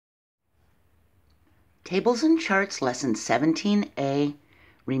Tables and Charts, Lesson 17A.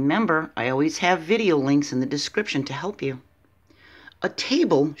 Remember, I always have video links in the description to help you. A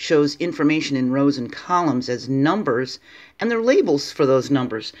table shows information in rows and columns as numbers, and they're labels for those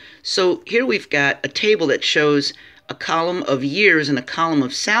numbers. So here we've got a table that shows a column of years and a column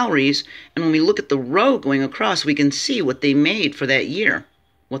of salaries, and when we look at the row going across, we can see what they made for that year,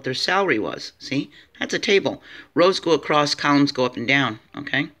 what their salary was. See? That's a table. Rows go across, columns go up and down,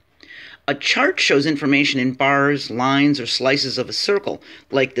 okay? A chart shows information in bars, lines, or slices of a circle,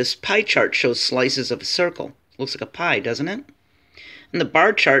 like this pie chart shows slices of a circle. Looks like a pie, doesn't it? And the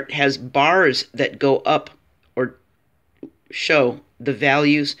bar chart has bars that go up or show the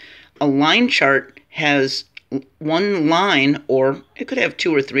values. A line chart has one line, or it could have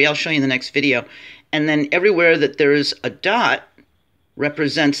two or three. I'll show you in the next video. And then everywhere that there is a dot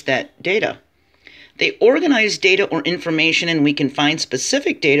represents that data. They organize data or information, and we can find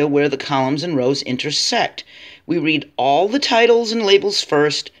specific data where the columns and rows intersect. We read all the titles and labels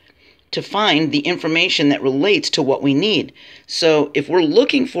first to find the information that relates to what we need. So if we're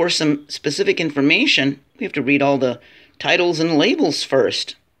looking for some specific information, we have to read all the titles and labels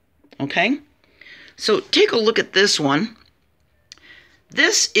first. Okay? So take a look at this one.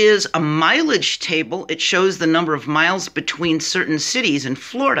 This is a mileage table. It shows the number of miles between certain cities in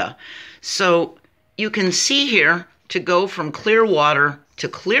Florida. So you can see here, to go from Clearwater to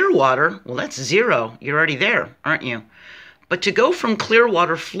Clearwater, well, that's 0. You're already there, aren't you? But to go from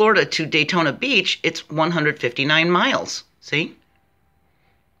Clearwater, Florida to Daytona Beach, it's 159 miles, see?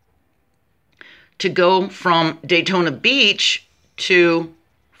 To go from Daytona Beach to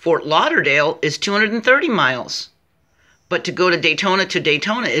Fort Lauderdale is 230 miles. But to go to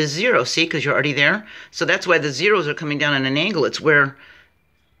Daytona is 0, see, because you're already there. So that's why the zeros are coming down at an angle. It's where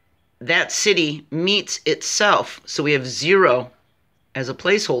that city meets itself. So we have 0 as a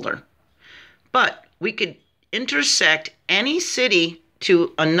placeholder. But we could intersect any city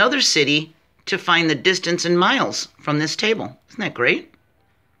to another city to find the distance in miles from this table. Isn't that great?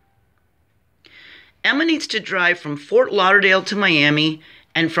 Emma needs to drive from Fort Lauderdale to Miami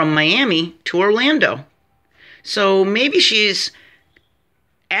and from Miami to Orlando. So maybe she's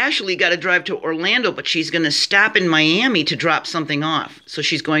actually got to drive to Orlando, but she's going to stop in Miami to drop something off. So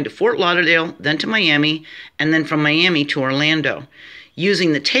she's going to Fort Lauderdale, then to Miami, and then from Miami to Orlando.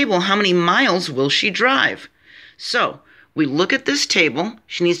 Using the table, how many miles will she drive? So we look at this table.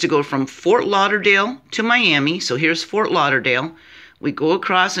 She needs to go from Fort Lauderdale to Miami. So here's Fort Lauderdale. We go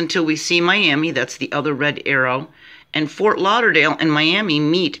across until we see Miami. That's the other red arrow. And Fort Lauderdale and Miami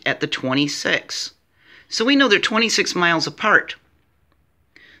meet at the 26. So we know they're 26 miles apart.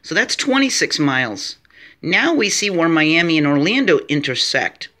 So that's 26 miles. Now we see where Miami and Orlando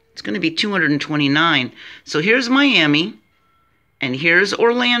intersect. It's going to be 229. So here's Miami, and here's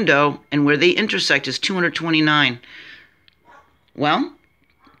Orlando, and where they intersect is 229. Well,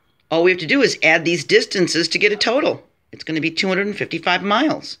 all we have to do is add these distances to get a total. It's going to be 255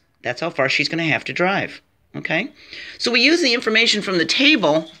 miles. That's how far she's going to have to drive. Okay? So we use the information from the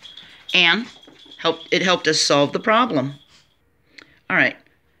table, and it helped us solve the problem. All right.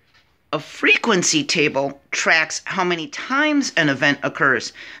 A frequency table tracks how many times an event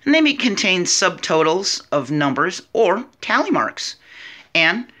occurs, and they may contain subtotals of numbers or tally marks.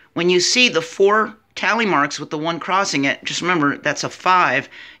 And when you see the 4 tally marks with the 1 crossing it, just remember that's a 5.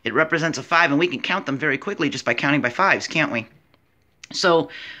 It represents a 5, and we can count them very quickly just by counting by 5s, can't we? So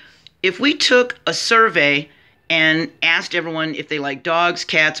if we took a survey and asked everyone if they like dogs,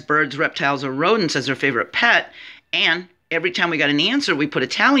 cats, birds, reptiles, or rodents as their favorite pet, and every time we got an answer, we put a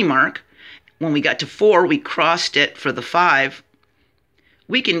tally mark. When we got to 4, we crossed it for the 5.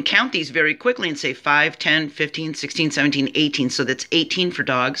 We can count these very quickly and say 5, 10, 15, 16, 17, 18. So that's 18 for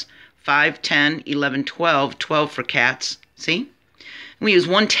dogs, 5, 10, 11, 12, 12 for cats. See? And we use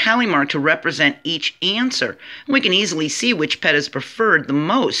 1 tally mark to represent each answer. And we can easily see which pet is preferred the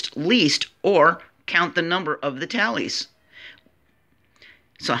most, least, or count the number of the tallies.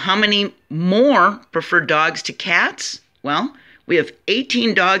 So how many more prefer dogs to cats? Well, we have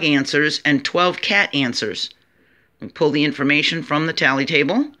 18 dog answers and 12 cat answers. We pull the information from the tally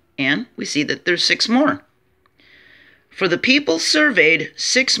table, and we see that there's 6 more. For the people surveyed,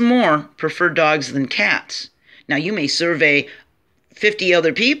 6 more prefer dogs than cats. Now, you may survey 50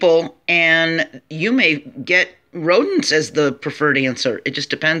 other people, and you may get rodents as the preferred answer. It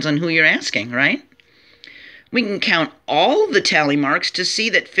just depends on who you're asking, right? We can count all of the tally marks to see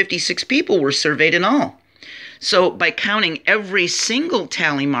that 56 people were surveyed in all. So by counting every single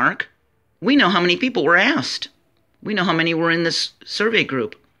tally mark, we know how many people were asked. We know how many were in this survey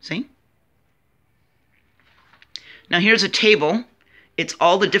group. See? Now here's a table. It's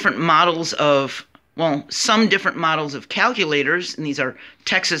all the different models of well, some different models of calculators, and these are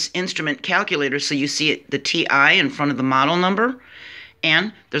Texas Instrument calculators, so you see the TI in front of the model number.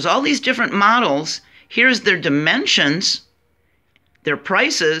 And there's all these different models. Here's their dimensions, their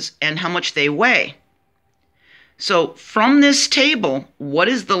prices, and how much they weigh. So from this table, what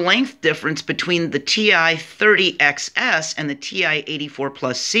is the length difference between the TI-30XS and the TI-84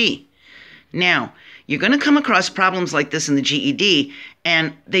 Plus C? Now, you're going to come across problems like this in the GED,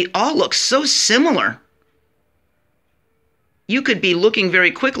 and they all look so similar. You could be looking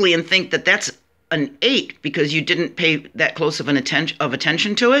very quickly and think that that's an 8 because you didn't pay that close of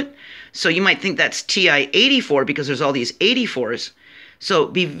attention to it. So you might think that's TI-84 because there's all these 84s. So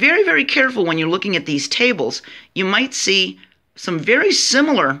be very, very careful when you're looking at these tables. You might see some very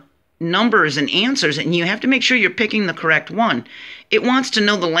similar numbers and answers, and you have to make sure you're picking the correct one. It wants to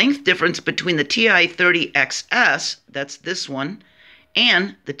know the length difference between the TI-30XS, that's this one,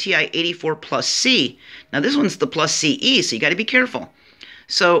 and the TI-84 Plus C. Now this one's the Plus CE, so you got to be careful.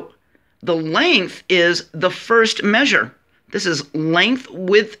 So the length is the first measure. This is length,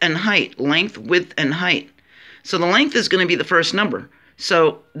 width, and height. Length, width, and height. So the length is going to be the first number.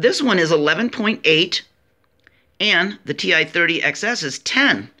 So this one is 11.8, and the TI-30XS is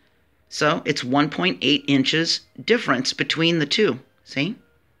 10. So it's 1.8 inches difference between the two. See?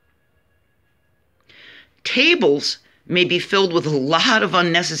 Tables may be filled with a lot of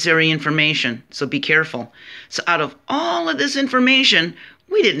unnecessary information, so be careful. So out of all of this information,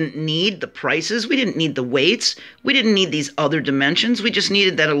 we didn't need the prices, we didn't need the weights, we didn't need these other dimensions, we just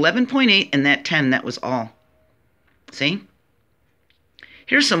needed that 11.8 and that 10, that was all. See?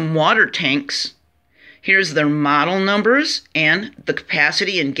 Here's some water tanks. Here's their model numbers and the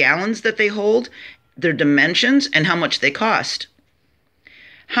capacity in gallons that they hold, their dimensions, and how much they cost.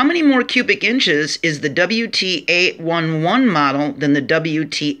 How many more cubic inches is the WTA11 model than the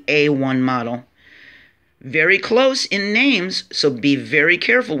WTA1 model? Very close in names, so be very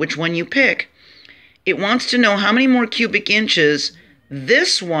careful which one you pick. It wants to know how many more cubic inches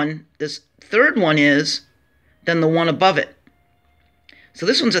this one, this third one is, than the one above it. So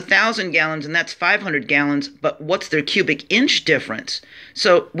this one's 1,000 gallons and that's 500 gallons, but what's their cubic inch difference?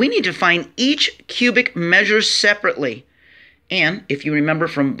 So we need to find each cubic measure separately. And if you remember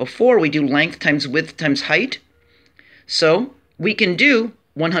from before, we do length times width times height. So we can do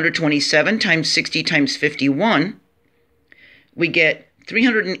 127 times 60 times 51. We get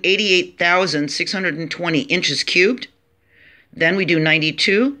 388,620 inches cubed. Then we do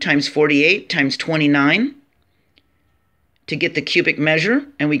 92 times 48 times 29. To get the cubic measure,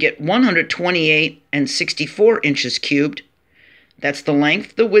 and we get 128 and 64 inches cubed. That's the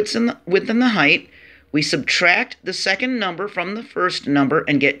length, the width, and the height. We subtract the second number from the first number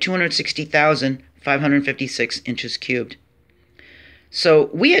and get 260,556 inches cubed. So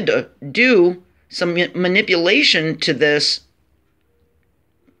we had to do some manipulation to this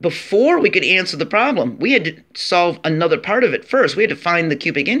before we could answer the problem. We had to solve another part of it first. We had to find the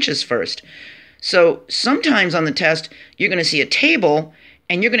cubic inches first. So sometimes on the test, you're going to see a table,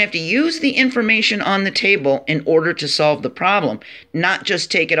 and you're going to have to use the information on the table in order to solve the problem, not just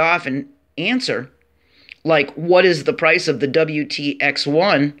take it off and answer. Like, what is the price of the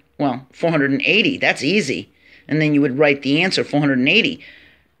WTX1? Well, 480. That's easy. And then you would write the answer, 480.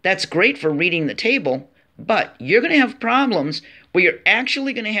 That's great for reading the table, but you're going to have problems where you're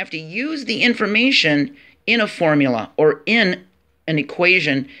actually going to have to use the information in a formula or in an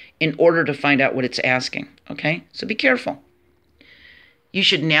equation in order to find out what it's asking, okay? So be careful. You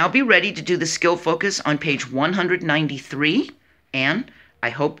should now be ready to do the skill focus on page 193, and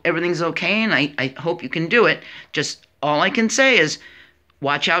I hope everything's okay, and I hope you can do it. Just all I can say is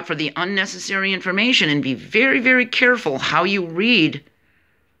watch out for the unnecessary information and be very, very careful how you read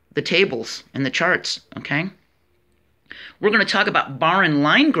the tables and the charts, okay? We're going to talk about bar and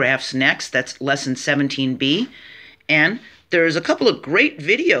line graphs next. That's lesson 17B, and there's a couple of great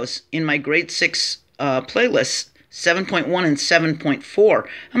videos in my grade 6 playlists, 7.1 and 7.4.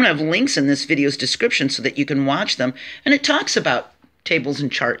 I'm going to have links in this video's description so that you can watch them. And it talks about tables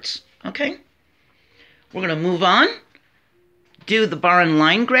and charts. Okay? We're going to move on, do the bar and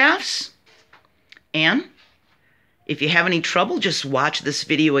line graphs. And if you have any trouble, just watch this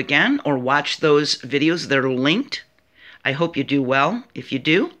video again or watch those videos that are linked. I hope you do well. If you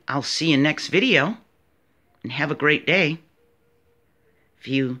do, I'll see you next video. And have a great day. If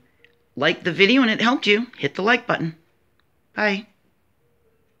you liked the video and it helped you, hit the like button. Bye.